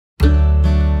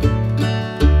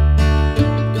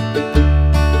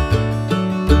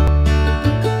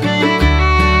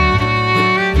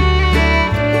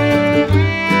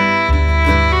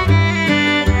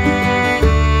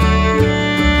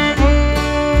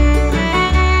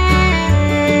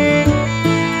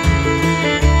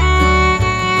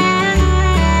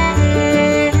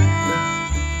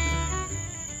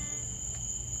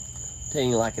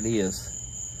like it is.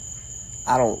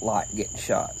 I don't like getting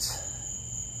shots.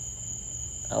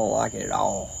 I don't like it at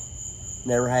all.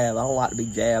 Never have. I don't like to be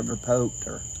jabbed or poked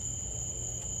or...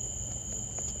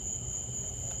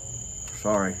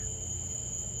 Sorry.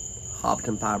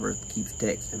 Hopton Piper keeps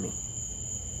texting me.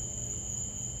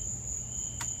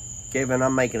 Kevin,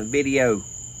 I'm making a video.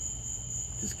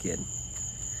 Just kidding.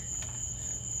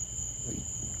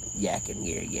 Yakking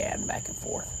here, yadding back and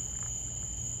forth.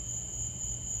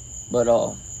 But,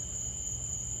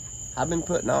 I've been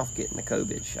putting off getting the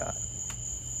COVID shot.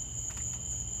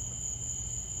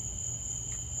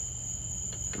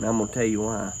 And I'm gonna tell you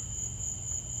why.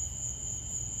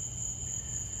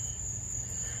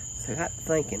 So I got to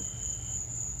thinking.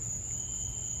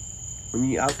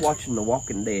 I was watching The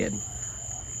Walking Dead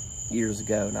years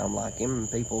ago, and I'm like, them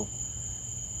people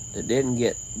that didn't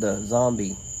get the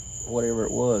zombie, whatever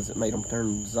it was that made them turn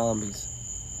into zombies,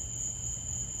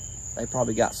 they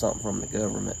probably got something from the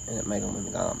government, and it made them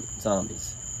into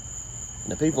zombies.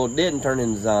 And the people that didn't turn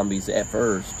into zombies at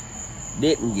first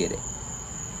didn't get it.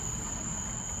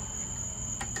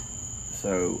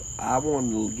 So I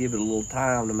wanted to give it a little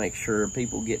time to make sure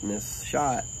people getting this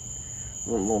shot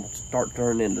won't start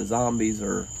turning into zombies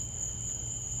or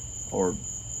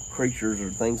creatures or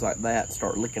things like that and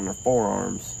start licking their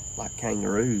forearms like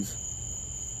kangaroos.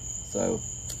 So,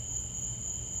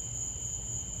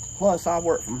 plus I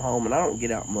work from home and I don't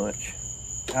get out much.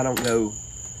 I don't go,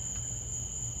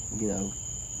 you know,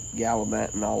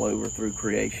 gallivanting all over through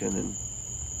creation and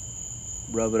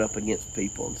rub it up against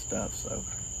people and stuff. So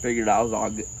figured I was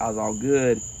all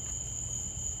good.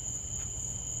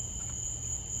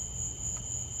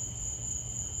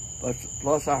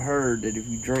 Plus I heard that if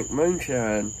you drink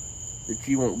moonshine, that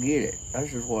you won't get it.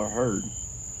 That's just what I heard.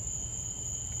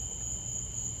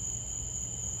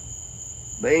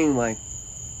 But anyway,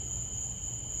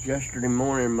 yesterday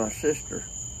morning, my sister,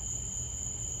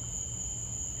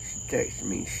 she texted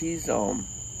me. She's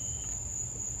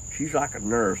like a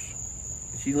nurse.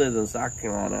 She lives in South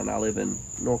Carolina, and I live in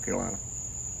North Carolina.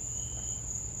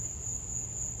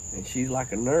 And she's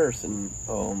like a nurse, and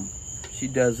she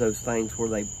does those things where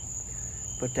they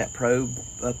put that probe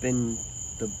up in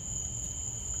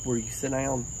where you sit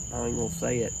down. I ain't gonna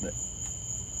say it, but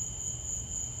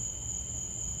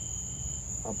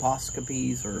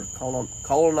aposcopies or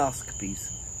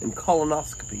colonoscopies. And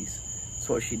colonoscopies. That's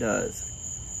what she does.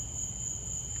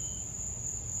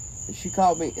 And she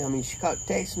called me,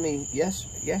 texted me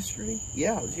yesterday.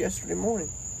 Yeah, it was yesterday morning.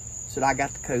 Said, I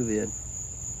got the COVID.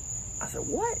 I said,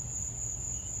 what?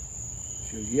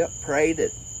 She goes, yep, pray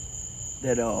that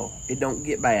it don't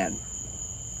get bad.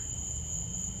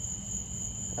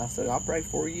 I said, I'll pray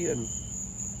for you. And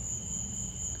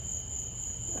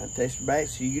I texted her back,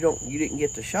 so you didn't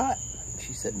get the shot?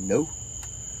 She said, no.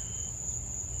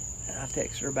 And I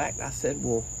texted her back, and I said,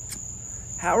 well,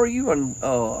 how are you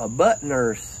a butt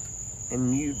nurse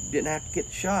and you didn't have to get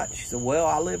the shot? She said, well,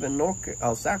 I live in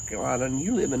South Carolina, and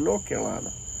you live in North Carolina.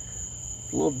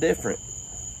 It's a little different.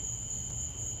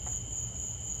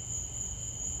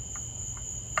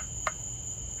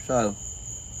 So,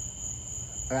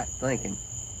 I got thinking,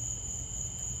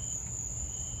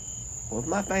 well, if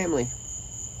my family,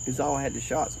 who's all had the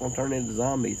shots, gonna turn into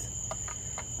zombies,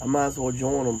 I might as well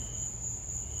join them.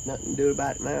 Nothing to do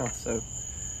about it now. So,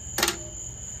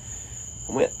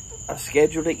 I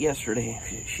scheduled it yesterday.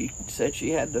 She said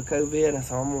she had the COVID. I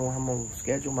said, I'm gonna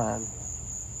schedule mine.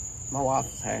 My wife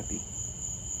was happy.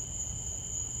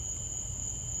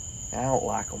 I don't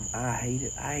like them. I hate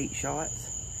it. I hate shots.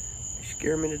 They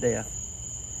scare me to death.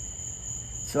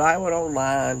 So I went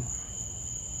online.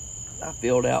 I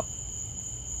filled out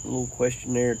a little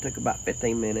questionnaire. It took about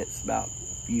 15 minutes about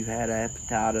if you had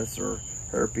hepatitis or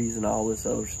herpes and all this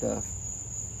other stuff,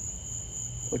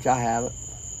 which I haven't.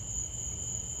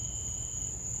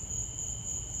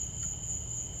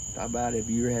 How about if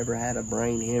you ever had a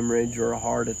brain hemorrhage or a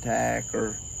heart attack,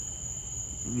 or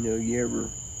you ever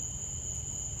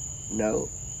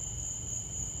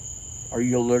are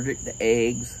you allergic to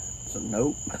eggs? So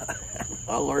nope. I'm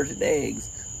not allergic to eggs.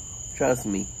 Trust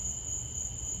me.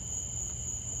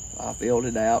 I filled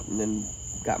it out and then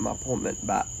got my appointment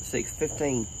about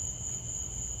 6:15.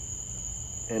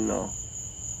 And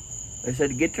they said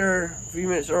to get there a few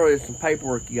minutes early, there's some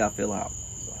paperwork you gotta fill out.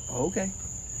 Like, okay.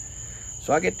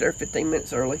 So I get there 15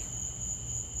 minutes early.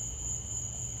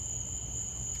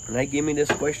 And they give me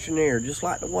this questionnaire, just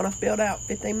like the one I filled out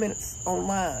 15 minutes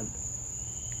online.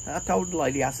 And I told the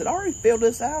lady, I said, I already filled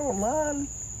this out online.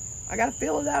 I got to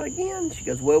fill it out again. She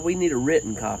goes, well, we need a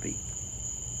written copy.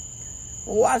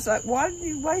 Well, I was like, why did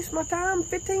you waste my time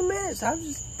 15 minutes?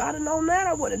 If I'd have known that,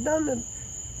 I wouldn't have done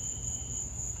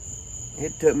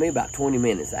It took me about 20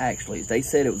 minutes, actually. They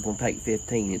said it was going to take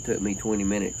 15. It took me 20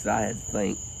 minutes because I had to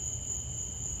think.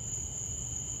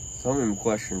 Some of them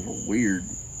questions were weird.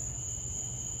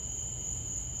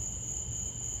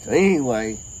 So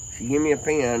anyway, she gave me a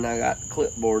pen. I got the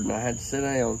clipboard and I had to sit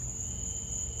down.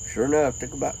 Sure enough, it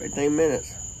took about 15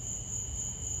 minutes.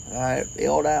 I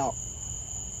filled out.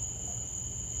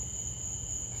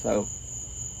 So,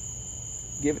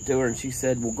 give it to her and she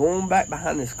said, well, go on back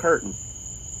behind this curtain.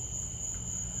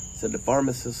 Said the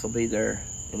pharmacist will be there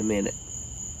in a minute.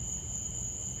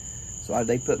 So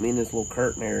they put me in this little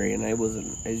curtain area, and it was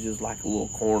just like a little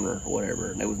corner or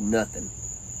whatever, and there was nothing.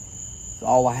 So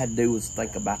all I had to do was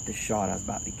think about this shot I was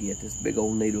about to get. This big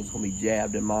old needle was going to be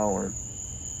jabbed in my arm.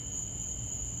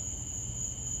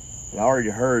 And I already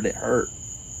heard it hurt.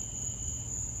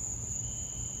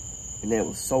 And then it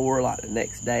was sore like the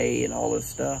next day and all this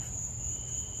stuff.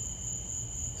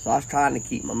 So I was trying to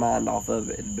keep my mind off of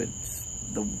it, but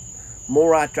the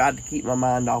more I tried to keep my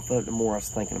mind off of it, the more I was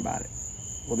thinking about it.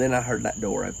 Well, then I heard that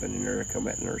door open and there come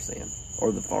that nurse in,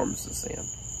 or the pharmacist in.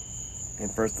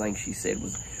 And first thing she said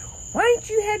was, why ain't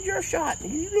you had your shot?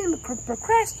 You've been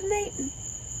procrastinating.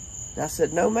 And I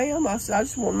said, no, ma'am. I said, I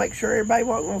just want to make sure everybody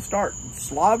wasn't going to start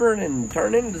slobbering and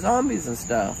turn into zombies and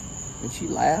stuff. And she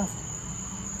laughed.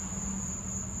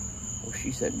 Well,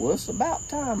 she said, well, it's about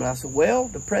time. And I said, well,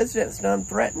 the president's done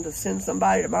threatened to send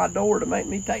somebody to my door to make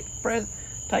me take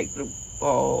the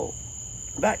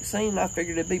vaccine. I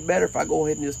figured it'd be better if I go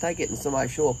ahead and just take it and somebody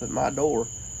show up at my door.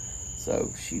 So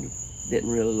she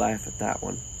didn't really laugh at that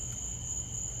one.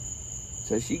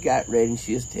 So she got ready and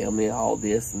she just tell me all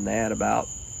this and that about,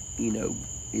 you know,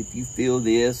 if you feel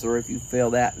this or if you feel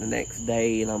that the next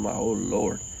day. And I'm like, oh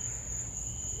Lord,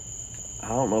 I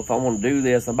don't know if I want to do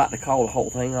this. I'm about to call the whole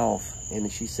thing off. And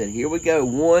she said, here we go,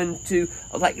 1, 2.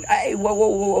 I was like, hey,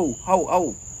 whoa,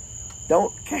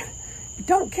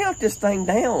 don't count this thing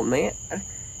down, man.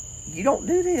 You don't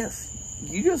do this.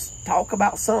 You just talk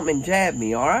about something and jab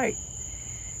me, all right?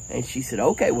 And she said,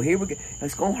 okay, well, here we go.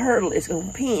 It's going to hurt. It's going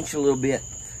to pinch a little bit.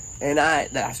 And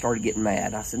I started getting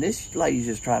mad. I said, this lady's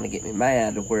just trying to get me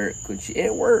mad to where it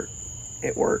worked.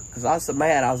 It worked. Because I was so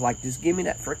mad, I was like, just give me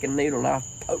that freaking needle and I'll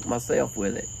poke myself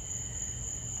with it.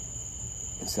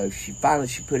 And so she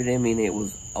put it in me and it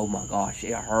was, oh my gosh,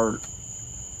 it hurt.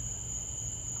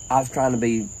 I was trying to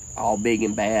be all big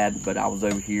and bad, but I was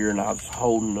over here and I was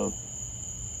holding the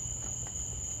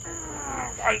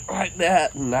like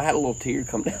that, and I had a little tear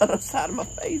come down the side of my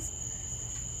face.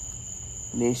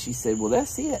 And then she said, well,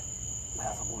 that's it. And I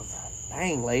thought, well,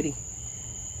 dang, lady.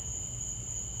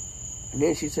 And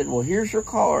then she said, well, here's your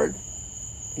card.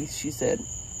 She said,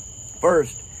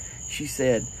 first, she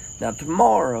said, now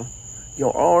tomorrow,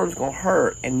 your arm's going to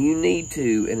hurt, and you need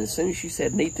to. And as soon as she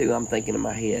said need to, I'm thinking in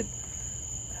my head,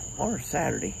 tomorrow's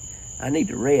Saturday. I need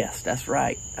to rest. That's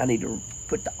right. I need to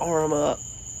put the arm up.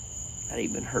 That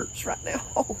even hurts right now.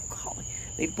 Oh, golly.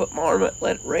 Need to put my arm up,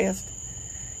 let it rest.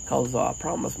 Because I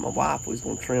promised my wife we was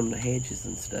going to trim the hedges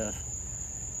and stuff.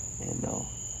 And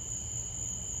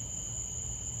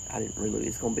I didn't really,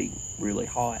 it's going to be really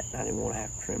hot. I didn't want to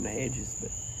have to trim the hedges.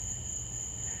 But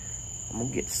I'm going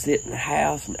to get to sit in the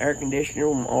house and air conditioner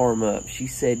with my arm up. She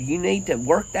said, you need to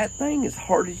work that thing as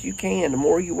hard as you can. The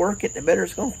more you work it, the better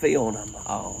it's going to feel. And I'm like,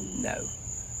 oh, no.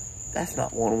 That's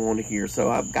not what I want to hear. So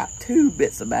I've got 2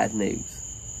 bits of bad news.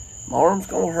 My arm's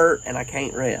going to hurt and I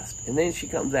can't rest. And then she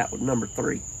comes out with number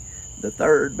 3. The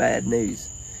third bad news.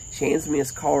 She hands me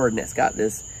this card and it's got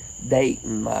this date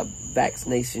and my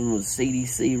vaccination with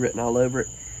CDC written all over it.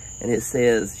 And it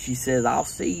says, she says, I'll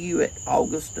see you at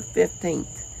August the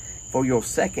 15th for your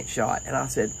second shot. And I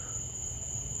said,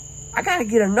 I got to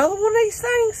get another one of these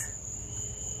things?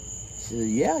 She said,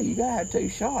 yeah, you got to have 2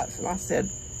 shots. And I said,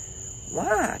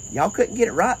 why? Y'all couldn't get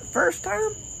it right the first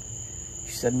time?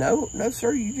 She said, no,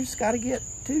 sir, you just got to get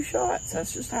 2 shots.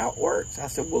 That's just how it works. I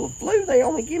said, well, the flu, they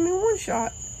only give me 1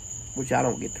 shot, which I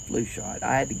don't get the flu shot.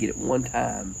 I had to get it 1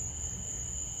 time.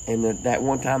 And that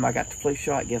 1 time I got the flu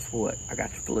shot, guess what? I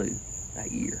got the flu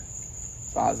that year.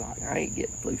 So I was like, I ain't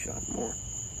getting the flu shot anymore.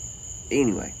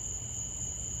 Anyway,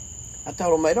 I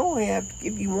told them they don't only have to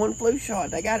give you 1 flu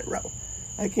shot. They got it right.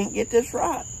 They can't get this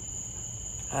right.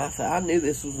 I said, I knew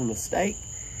this was a mistake.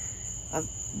 I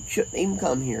shouldn't even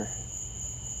come here.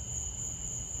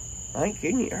 I ain't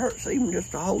kidding you. It hurts even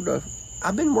just to hold the...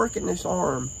 I've been working this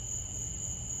arm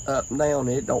up and down.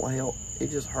 It don't help. It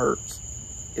just hurts.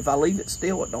 If I leave it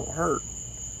still, it don't hurt.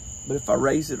 But if I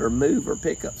raise it or move or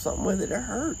pick up something with it, it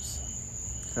hurts.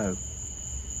 So...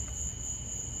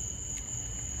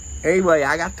 anyway,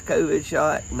 I got the COVID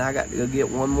shot, and I got to go get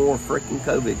 1 more freaking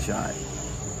COVID shot.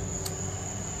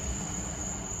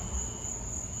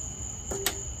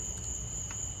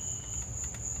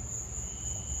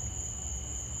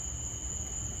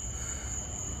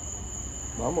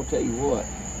 Well, I'm gonna tell you what.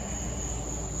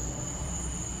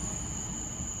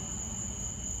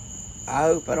 I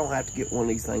hope I don't have to get one of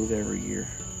these things every year.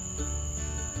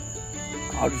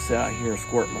 I'll just sit out here and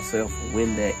squirt myself with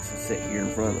Windex and sit here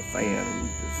in front of the fan and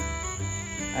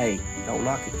just, hey, don't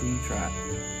knock it till you try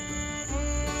it.